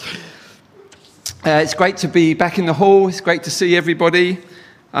It's great to be back in the hall. It's great to see everybody.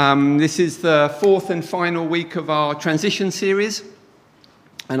 This is the fourth and final week of our transition series.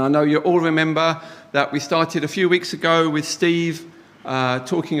 And I know you all remember that we started a few weeks ago with Steve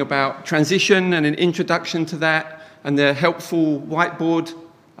talking about transition and an introduction to that, and the helpful whiteboard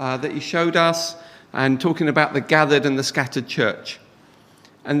that he showed us, and talking about the gathered and the scattered church.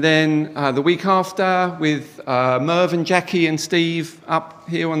 And then the week after, with Merv and Jackie and Steve up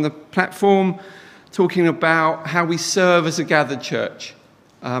here on the platform, talking about how we serve as a gathered church,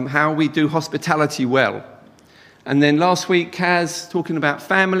 how we do hospitality well. And then last week, Kaz talking about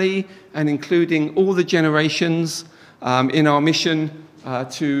family and including all the generations in our mission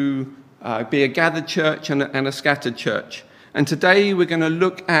to be a gathered church and a scattered church. And today we're going to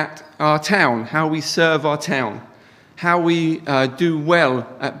look at our town, how we serve our town, how we do well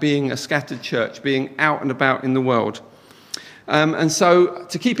at being a scattered church, being out and about in the world. And so,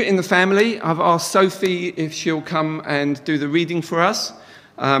 to keep it in the family, I've asked Sophie if she'll come and do the reading for us.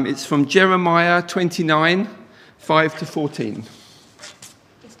 It's from Jeremiah 29, 5 to 14.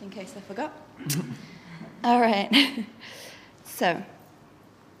 Just in case I forgot. All right. So,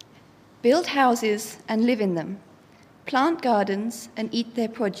 build houses and live in them. Plant gardens and eat their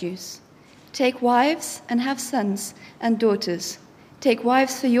produce. Take wives and have sons and daughters. Take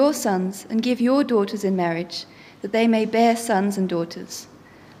wives for your sons and give your daughters in marriage, that they may bear sons and daughters.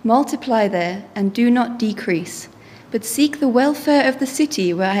 Multiply there and do not decrease, but seek the welfare of the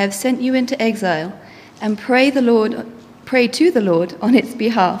city where I have sent you into exile, and pray to the Lord on its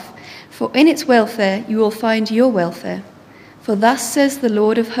behalf, for in its welfare you will find your welfare. For thus says the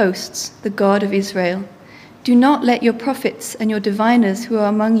Lord of hosts, the God of Israel, do not let your prophets and your diviners who are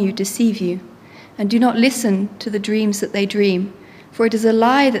among you deceive you, and do not listen to the dreams that they dream, for it is a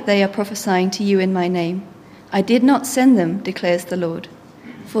lie that they are prophesying to you in my name. I did not send them, declares the Lord.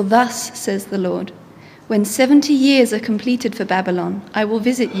 For thus says the Lord, when 70 years are completed for Babylon, I will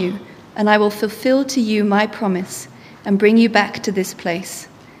visit you, and I will fulfill to you my promise, and bring you back to this place.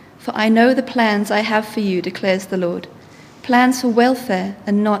 For I know the plans I have for you, declares the Lord, plans for welfare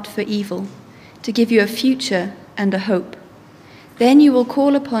and not for evil, to give you a future and a hope. Then you will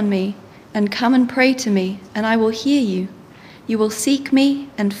call upon me, and come and pray to me, and I will hear you. You will seek me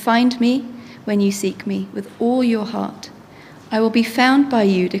and find me, when you seek me with all your heart. I will be found by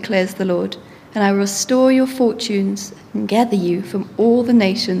you, declares the Lord, and I will restore your fortunes and gather you from all the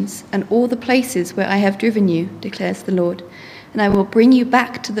nations and all the places where I have driven you, declares the Lord, and I will bring you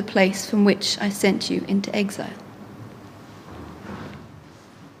back to the place from which I sent you into exile.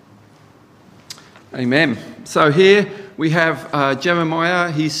 Amen. So here we have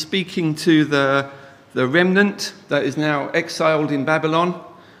Jeremiah. He's speaking to the remnant that is now exiled in Babylon.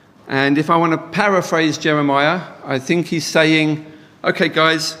 And if I want to paraphrase Jeremiah, I think he's saying, okay,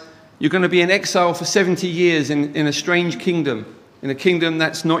 guys, you're going to be in exile for 70 years in a strange kingdom, in a kingdom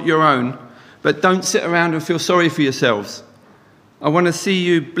that's not your own, but don't sit around and feel sorry for yourselves. I want to see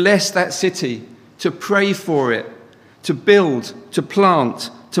you bless that city, to pray for it, to build, to plant,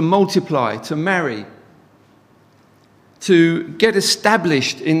 to multiply, to marry, to get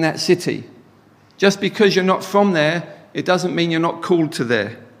established in that city. Just because you're not from there, it doesn't mean you're not called to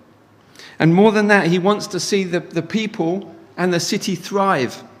there. And more than that, he wants to see the people and the city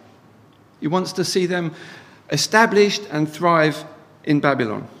thrive. He wants to see them established and thrive in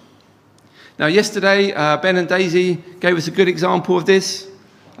Babylon. Now, yesterday, Ben and Daisy gave us a good example of this,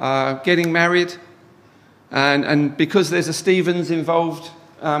 getting married. And because there's a Stevens involved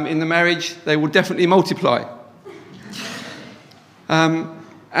in the marriage, they will definitely multiply.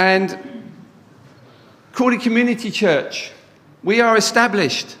 And Crawley Community Church, we are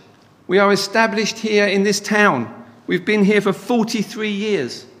established. We are established here in this town. We've been here for 43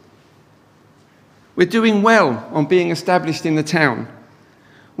 years. We're doing well on being established in the town.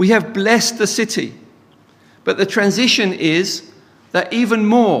 We have blessed the city. But the transition is that even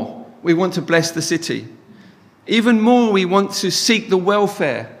more we want to bless the city. Even more we want to seek the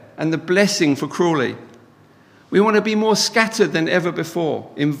welfare and the blessing for Crawley. We want to be more scattered than ever before,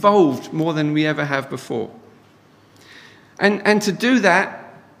 involved more than we ever have before. And to do that,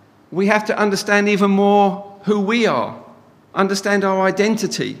 we have to understand even more who we are, understand our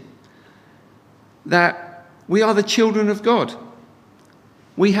identity, that we are the children of God.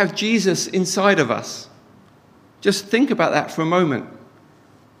 We have Jesus inside of us. Just think about that for a moment.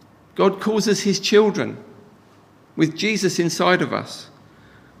 God calls us his children with Jesus inside of us.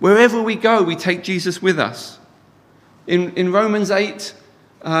 Wherever we go, we take Jesus with us. In Romans 8,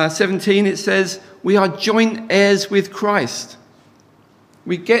 17, it says, we are joint heirs with Christ.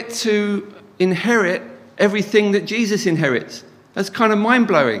 We get to inherit everything that Jesus inherits. That's kind of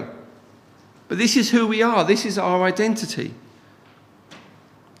mind-blowing. But this is who we are. This is our identity.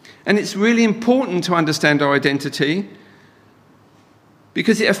 And it's really important to understand our identity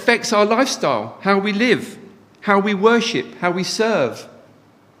because it affects our lifestyle, how we live, how we worship, how we serve.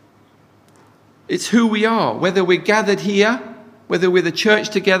 It's who we are, whether we're gathered here, whether we're the church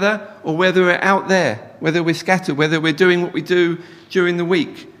together, or whether we're out there, whether we're scattered, whether we're doing what we do during the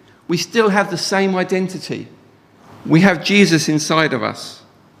week. We still have the same identity. We have Jesus inside of us.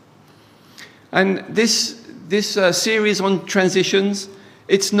 And this series on transitions,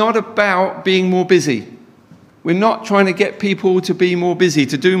 it's not about being more busy. We're not trying to get people to be more busy,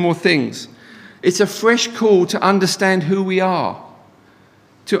 to do more things. It's a fresh call to understand who we are,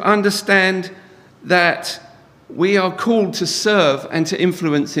 to understand that we are called to serve and to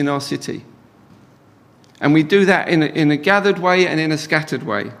influence in our city. And we do that in a gathered way and in a scattered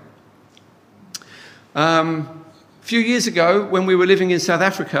way. A few years ago, when we were living in South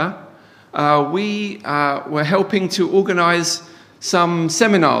Africa, we were helping to organise some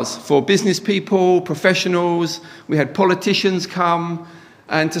seminars for business people, professionals. We had politicians come,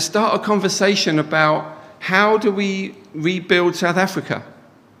 and to start a conversation about how do we rebuild South Africa.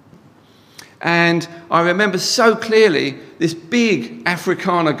 And I remember so clearly this big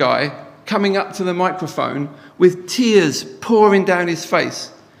Afrikaner guy coming up to the microphone with tears pouring down his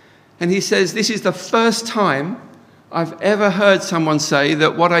face. And he says, "This is the first time I've ever heard someone say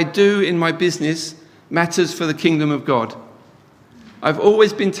that what I do in my business matters for the kingdom of God. I've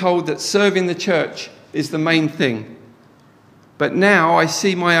always been told that serving the church is the main thing. But now I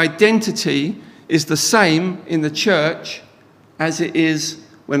see my identity is the same in the church as it is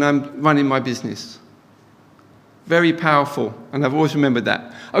when I'm running my business." Very powerful, and I've always remembered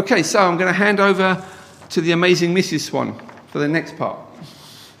that. Okay, so I'm going to hand over to the amazing Mrs. Swan for the next part.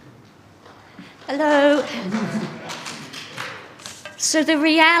 Hello. So the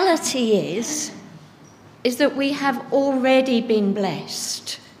reality is that we have already been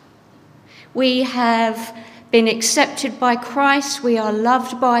blessed. We have been accepted by Christ, we are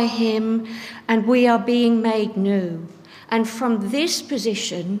loved by him, and we are being made new. And from this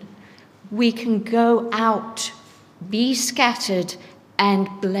position, we can go out, be scattered, and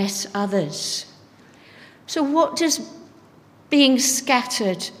bless others. So what does being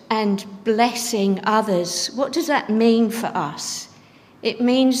scattered and blessing others, what does that mean for us? It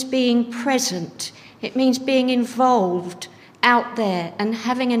means being present. It means being involved out there and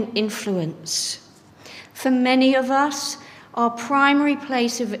having an influence. For many of us, our primary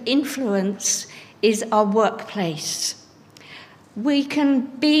place of influence is our workplace. We can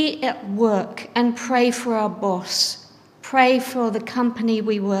be at work and pray for our boss, pray for the company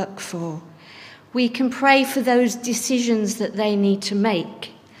we work for. We can pray for those decisions that they need to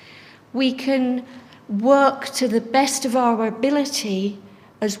make. We can work to the best of our ability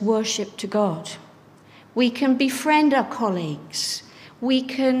as worship to God. We can befriend our colleagues. We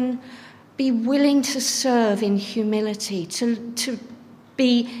can be willing to serve in humility, to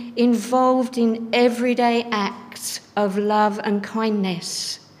be involved in everyday acts of love and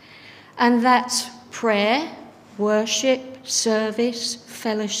kindness. And that's prayer, worship, service,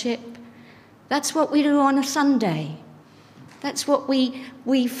 fellowship. That's what we do on a Sunday. That's what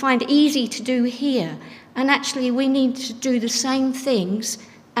we find easy to do here. And actually we need to do the same things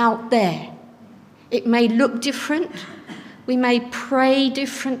out there. It may look different, we may pray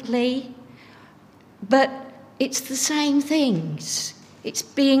differently, but it's the same things. It's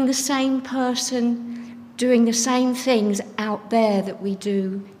being the same person, doing the same things out there that we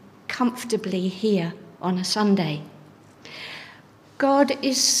do comfortably here on a Sunday. God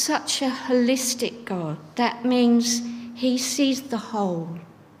is such a holistic God. That means he sees the whole.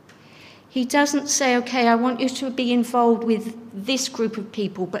 He doesn't say, okay, I want you to be involved with this group of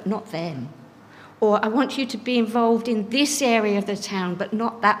people, but not them. Or I want you to be involved in this area of the town, but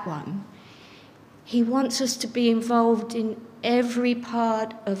not that one. He wants us to be involved in every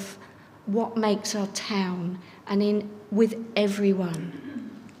part of what makes our town and with everyone.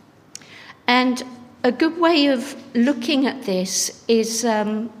 And a good way of looking at this is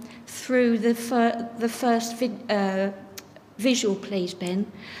through the first visual, please,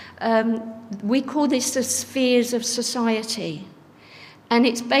 Ben. We call this the spheres of society. And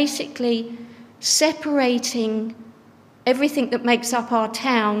it's basically separating everything that makes up our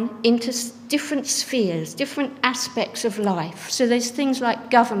town into different spheres, different aspects of life. So there's things like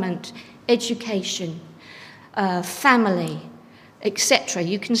government, education, family, etc.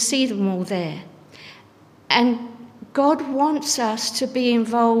 You can see them all there. And God wants us to be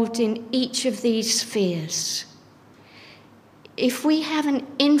involved in each of these spheres. If we have an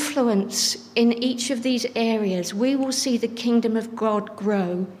influence in each of these areas, we will see the kingdom of God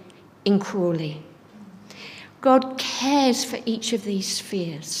grow in Crawley. God cares for each of these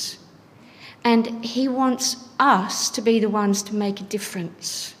spheres, and he wants us to be the ones to make a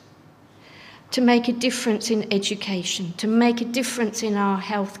difference. To make a difference in education, to make a difference in our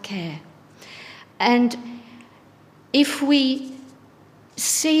healthcare. And if we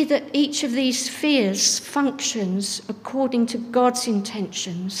see that each of these spheres functions according to God's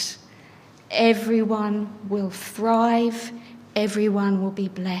intentions, everyone will thrive, everyone will be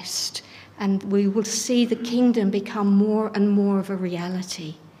blessed, and we will see the kingdom become more and more of a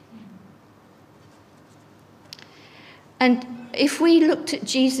reality. And if we looked at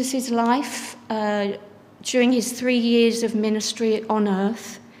Jesus' life during his 3 years of ministry on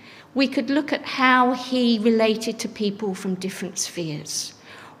earth, we could look at how he related to people from different spheres,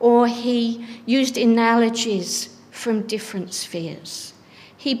 or he used analogies from different spheres.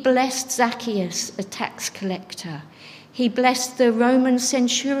 He blessed Zacchaeus, a tax collector. He blessed the Roman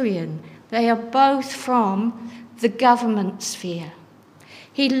centurion. They are both from the government sphere.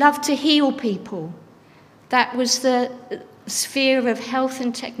 He loved to heal people. That was the sphere of health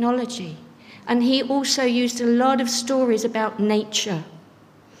and technology. And he also used a lot of stories about nature.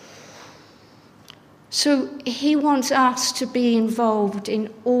 So he wants us to be involved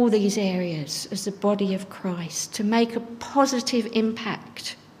in all these areas as the body of Christ, to make a positive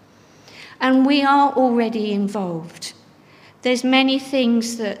impact. And we are already involved. There's many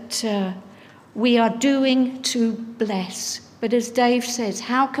things that we are doing to bless. But as Dave says,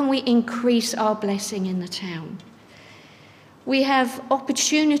 how can we increase our blessing in the town? We have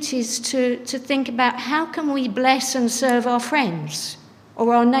opportunities to think about how can we bless and serve our friends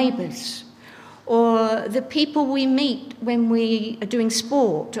or our neighbours or the people we meet when we are doing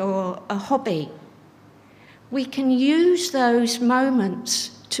sport or a hobby. We can use those moments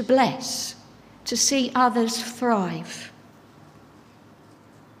to bless, to see others thrive.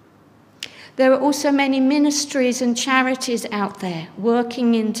 There are also many ministries and charities out there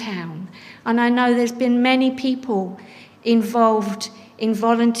working in town, and I know there's been many people involved in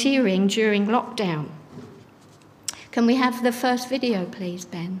volunteering during lockdown. Can we have the first video, please,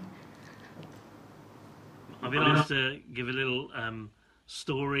 Ben? I've been asked to give a little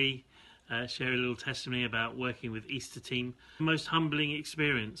story, share a little testimony about working with Easter Team. The most humbling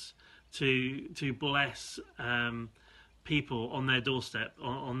experience to bless people on their doorstep,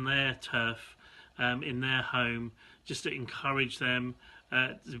 on their turf, in their home, just to encourage them,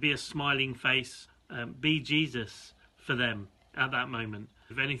 to be a smiling face, be Jesus for them at that moment.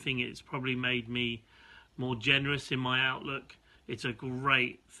 If anything, it's probably made me more generous in my outlook. It's a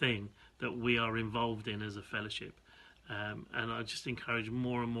great thing that we are involved in as a fellowship. And I just encourage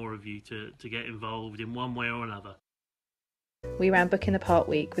more and more of you to get involved in one way or another. We ran Book in the Park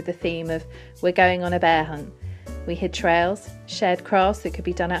week with the theme of We're Going on a Bear Hunt. We hid trails, shared crafts that could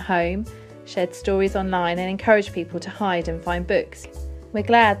be done at home, shared stories online and encouraged people to hide and find books. We're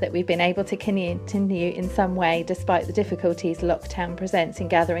glad that we've been able to continue in some way despite the difficulties lockdown presents in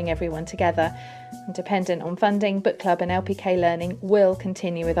gathering everyone together. And dependent on funding, Book Club and LPK Learning will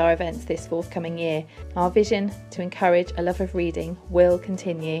continue with our events this forthcoming year. Our vision to encourage a love of reading will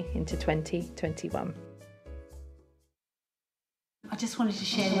continue into 2021. I just wanted to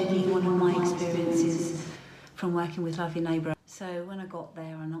share with you one of my experiences from working with Love Your Neighbour. So when I got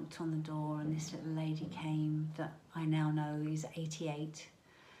there, I knocked on the door and this little lady came that I now know is 88.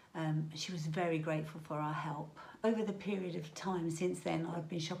 She was very grateful for our help. Over the period of time since then, I've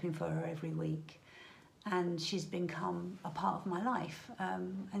been shopping for her every week, and she's become a part of my life,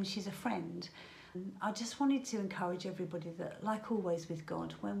 and she's a friend. I just wanted to encourage everybody that, like always with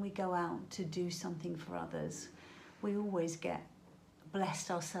God, when we go out to do something for others, we always get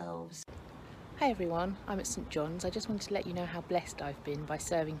blessed ourselves. Hi everyone, I'm at St John's. I just wanted to let you know how blessed I've been by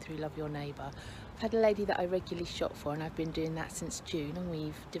serving through Love Your Neighbour. I've had a lady that I regularly shop for and I've been doing that since June, and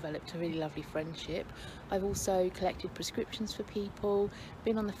we've developed a really lovely friendship. I've also collected prescriptions for people,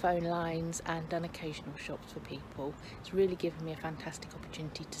 been on the phone lines and done occasional shops for people. It's really given me a fantastic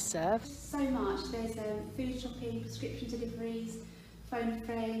opportunity to serve. So much. There's food shopping, prescription deliveries, phone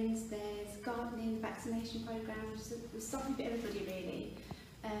friends, there's gardening, vaccination programmes, there's something for everybody really.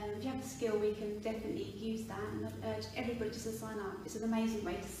 If you have the skill, we can definitely use that, and I'd urge everybody just to sign up. It's an amazing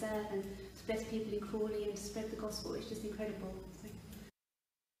way to serve and to bless people in Crawley and to spread the gospel. It's just incredible.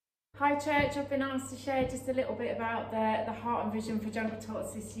 Hi church, I've been asked to share just a little bit about the heart and vision for Jungle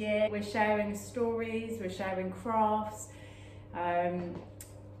Tots this year. We're sharing stories, we're sharing crafts,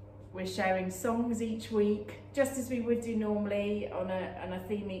 we're sharing songs each week, just as we would do normally on a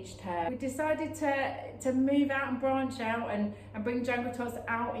theme each term. We decided to move out and branch out and bring Jungle Tots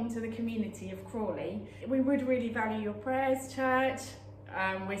out into the community of Crawley. We would really value your prayers, church.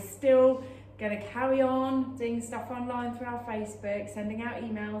 We're still going to carry on doing stuff online through our Facebook, sending out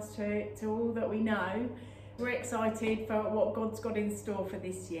emails to all that we know. We're excited for what God's got in store for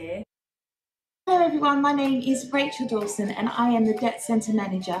this year. Hello everyone, my name is Rachel Dawson and I am the Debt Centre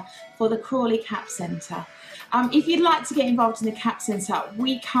Manager for the Crawley CAP Centre. If you'd like to get involved in the CAP Centre,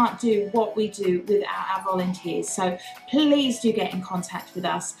 we can't do what we do without our volunteers, so please do get in contact with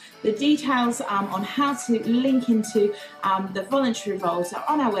us. The details on how to link into the voluntary roles are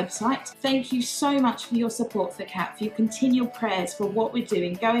on our website. Thank you so much for your support for CAP, for your continual prayers for what we're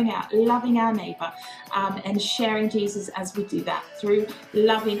doing, going out, loving our neighbour and sharing Jesus as we do that through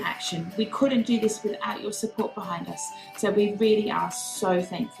loving action. We couldn't do this without your support behind us, so we really are so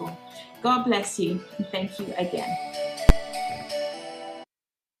thankful. God bless you, and thank you again.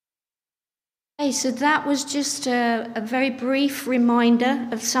 Okay, so that was just a very brief reminder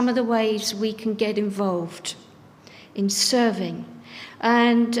of some of the ways we can get involved in serving.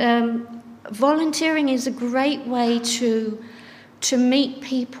 And volunteering is a great way to meet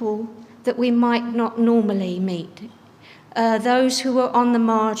people that we might not normally meet. Those who are on the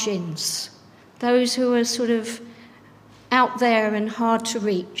margins, those who are sort of out there and hard to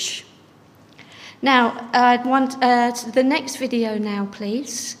reach. Now, I'd want the next video now,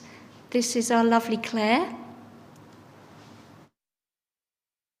 please. This is our lovely Claire.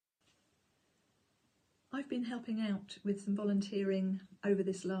 I've been helping out with some volunteering over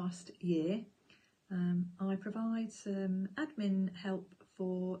this last year. I provide some admin help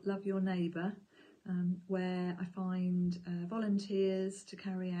for Love Your Neighbour, where I find volunteers to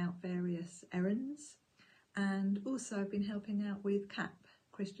carry out various errands. And also I've been helping out with CAP,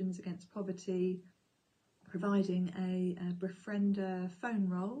 Christians Against Poverty, providing a befriender phone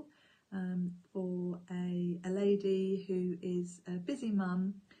role for a lady who is a busy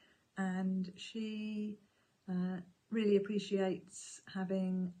mum, and she really appreciates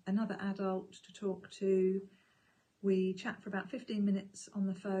having another adult to talk to. We chat for about 15 minutes on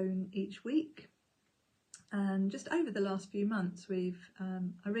the phone each week, and just over the last few months I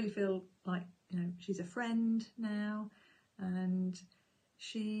really feel like, you know, she's a friend now, and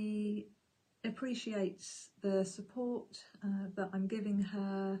she appreciates the support that I'm giving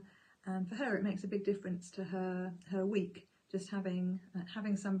her, and for her it makes a big difference to her week, just having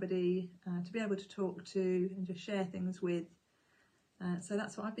somebody to be able to talk to and just share things with. So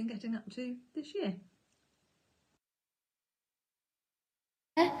that's what I've been getting up to this year.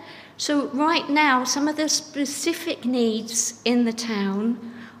 So right now, some of the specific needs in the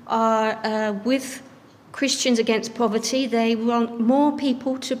town are with Christians Against Poverty. They want more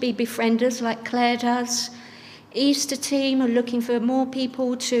people to be befrienders like Claire does. Easter team are looking for more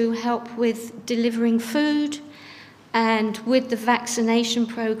people to help with delivering food. And with the vaccination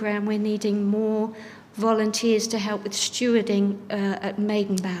programme, we're needing more volunteers to help with stewarding at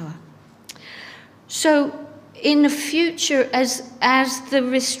Maidenbower. So in the future, as the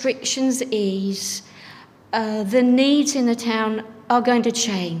restrictions ease, the needs in the town are going to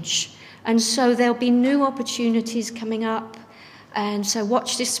change. And so there'll be new opportunities coming up. And so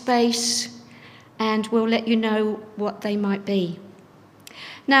watch this space and we'll let you know what they might be.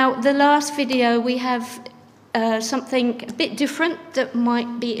 Now, the last video, we have something a bit different that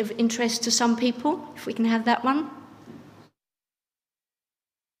might be of interest to some people, if we can have that one.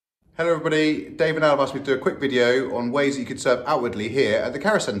 Hello everybody, Dave and Al asked me to do a quick video on ways that you could serve outwardly here at the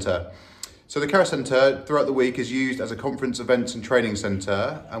Carers Centre. So the Carers Centre throughout the week is used as a conference, events and training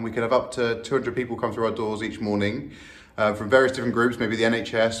centre, and we can have up to 200 people come through our doors each morning from various different groups, maybe the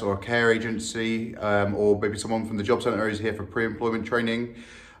NHS or a care agency, or maybe someone from the job centre is here for pre-employment training.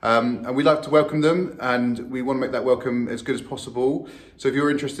 And we like to welcome them, and we want to make that welcome as good as possible. So if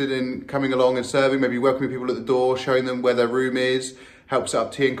you're interested in coming along and serving, maybe welcoming people at the door, showing them where their room is, help set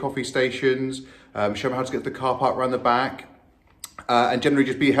up tea and coffee stations, show them how to get to the car park around the back, and generally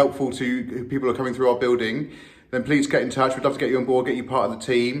just be helpful to people who are coming through our building, then please get in touch. We'd love to get you on board, get you part of the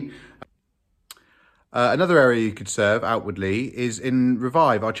team. Another area you could serve outwardly is in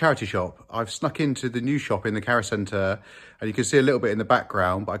Revive, our charity shop. I've snuck into the new shop in the Carers Centre, and you can see a little bit in the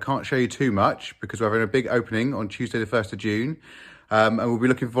background, but I can't show you too much because we're having a big opening on Tuesday the 1st of June. And we'll be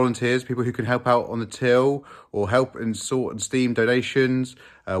looking for volunteers, people who can help out on the till or help and sort and steam donations,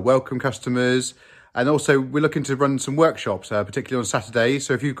 welcome customers. And also we're looking to run some workshops, particularly on Saturdays.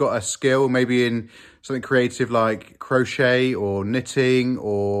 So if you've got a skill, maybe in something creative like crochet or knitting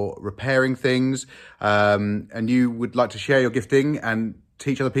or repairing things, and you would like to share your gifting and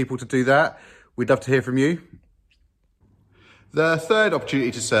teach other people to do that, we'd love to hear from you. The third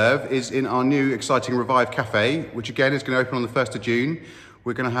opportunity to serve is in our new exciting Revive Cafe, which again is going to open on the 1st of June.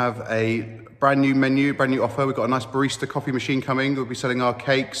 We're going to have a brand new menu, brand new offer. We've got a nice barista coffee machine coming. We'll be selling our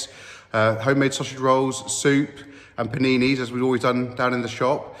cakes, homemade sausage rolls, soup and paninis, as we've always done down in the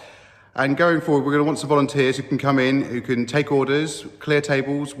shop. And going forward, we're going to want some volunteers who can come in, who can take orders, clear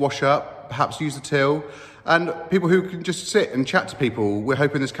tables, wash up, perhaps use the till, and people who can just sit and chat to people. We're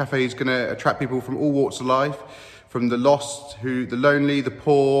hoping this cafe is going to attract people from all walks of life, from the lost, the lonely, the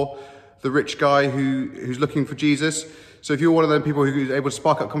poor, the rich guy who's looking for Jesus. So if you're one of them people who's able to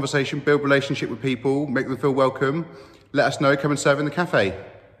spark up conversation, build relationship with people, make them feel welcome, let us know, come and serve in the cafe.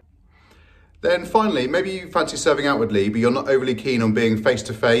 Then finally, maybe you fancy serving outwardly, but you're not overly keen on being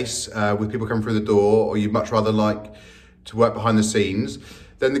face-to-face with people coming through the door, or you'd much rather like to work behind the scenes.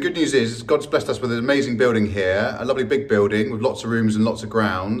 Then the good news is God's blessed us with an amazing building here, a lovely big building with lots of rooms and lots of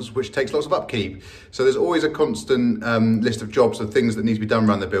grounds, which takes lots of upkeep. So there's always a constant list of jobs of things that need to be done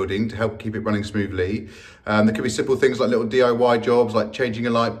around the building to help keep it running smoothly. There could be simple things like little DIY jobs, like changing a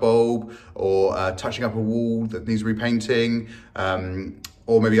light bulb, or touching up a wall that needs repainting,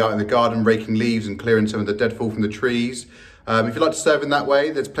 or maybe out in the garden raking leaves and clearing some of the deadfall from the trees. If you'd like to serve in that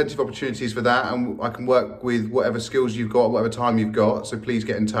way, there's plenty of opportunities for that, and I can work with whatever skills you've got, whatever time you've got, so please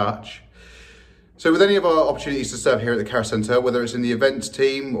get in touch. So with any of our opportunities to serve here at the Caris Centre, whether it's in the events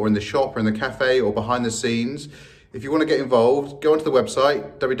team or in the shop or in the cafe or behind the scenes, if you want to get involved, go onto the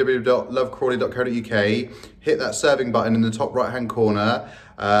website, www.lovecrawley.co.uk, hit that serving button in the top right-hand corner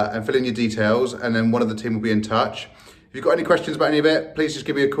and fill in your details, and then one of the team will be in touch. If you've got any questions about any of it, please just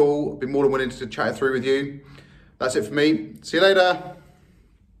give me a call. I'll be more than willing to chat it through with you. That's it for me. See you later.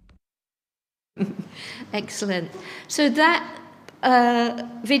 Excellent. So that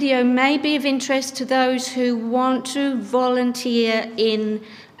video may be of interest to those who want to volunteer in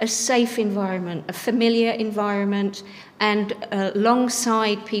a safe environment, a familiar environment, and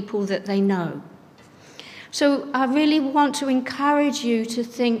alongside people that they know. So I really want to encourage you to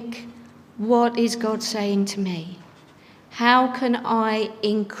think, what is God saying to me? How can I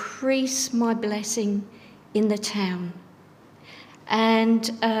increase my blessing in the town? And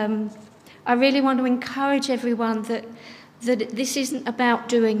I really want to encourage everyone that this isn't about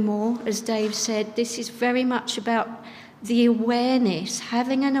doing more, as Dave said. This is very much about the awareness,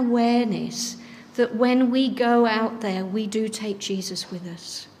 having an awareness that when we go out there, we do take Jesus with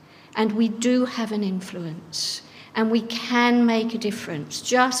us, and we do have an influence, and we can make a difference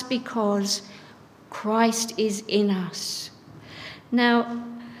just because Christ is in us. Now,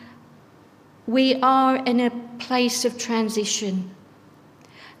 we are in a place of transition,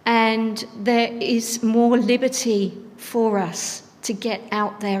 and there is more liberty for us to get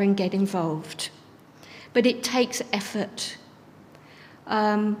out there and get involved. But it takes effort.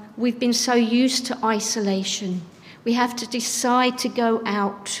 We've been so used to isolation. We have to decide to go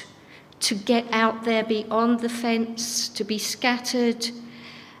out, to get out there beyond the fence, to be scattered,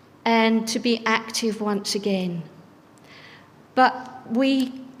 and to be active once again. But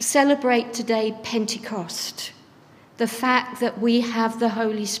we celebrate today Pentecost, the fact that we have the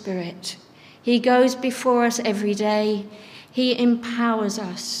Holy Spirit. He goes before us every day. He empowers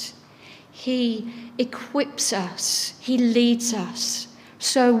us. He equips us. He leads us.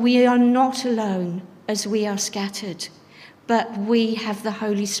 So we are not alone as we are scattered, but we have the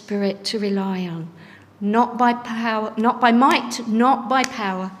Holy Spirit to rely on. Not by power, not by might, not by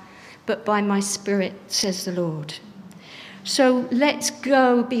power, but by my Spirit, says the Lord. So let's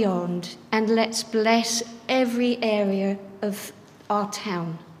go beyond and let's bless every area of our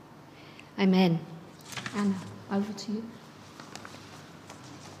town. Amen. Anna, over to you.